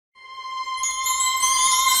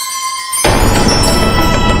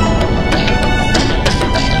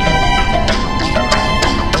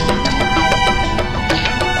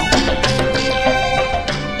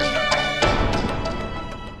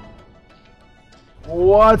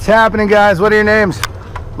What's happening, guys? What are your names?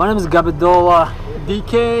 My name is Gabidola.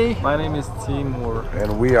 DK. My name is Timur.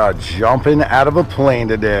 And we are jumping out of a plane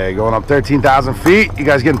today, going up 13,000 feet. You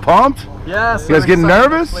guys getting pumped? Yes. You guys getting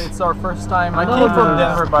nervous? It's our first time. I came from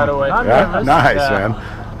Denver, by the way. Yeah? Nice, man.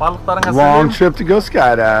 Long trip to go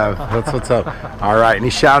skydive. That's what's up. All right,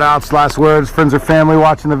 any shout outs, last words, friends or family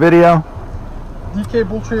watching the video? DK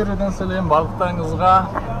бұл жерден сәлем барлықтарыңызға.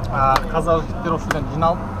 Қазақ жігіттер ошыдан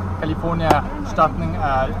жиналып, Калифорния штатының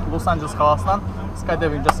Лос-Анджелес қаласынан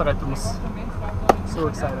skydiving жасағай тұрмыз. So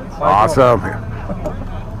excited. Awesome.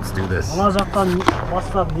 Let's do this. Мына жақтан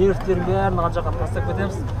бастап нервтерін бәрін ана жаққа тастап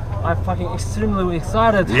кетеміз. I'm fucking extremely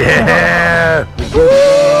excited. Yeah.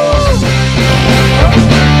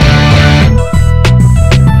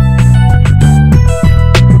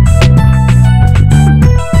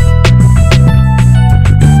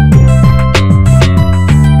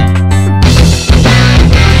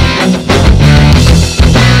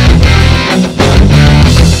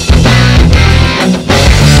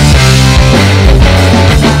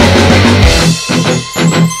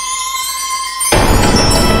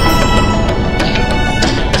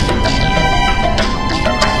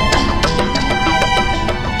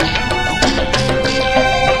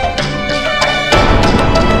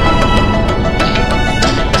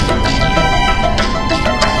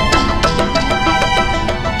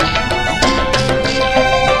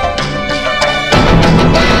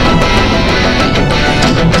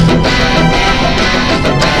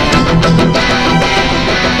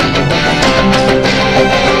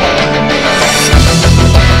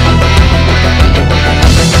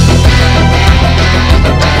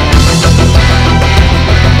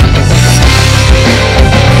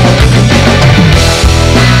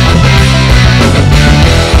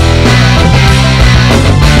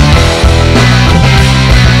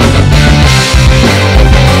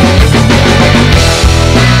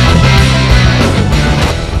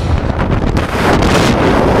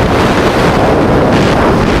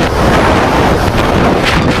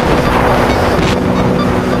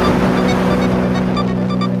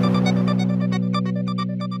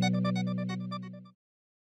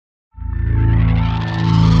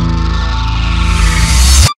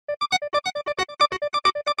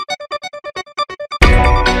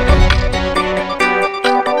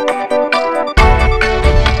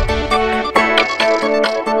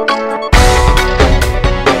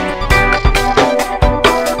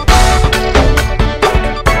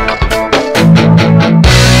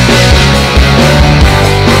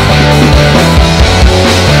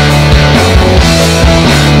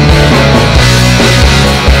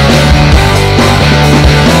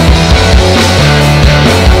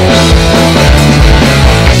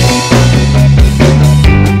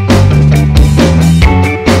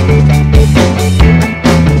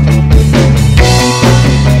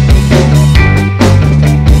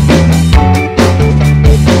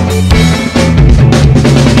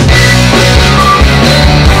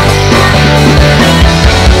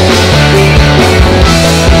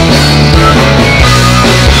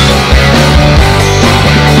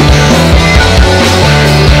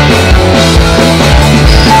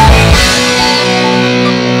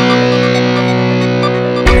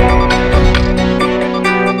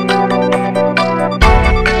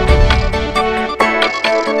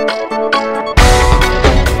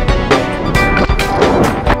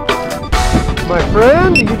 My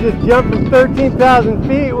friend, you just jumped from 13,000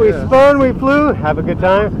 feet. We spun, we flew. Have a good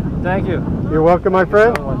time. Thank you. You're welcome, my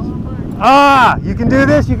friend. So much. Ah, you can do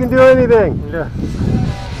this, you can do anything. Yeah.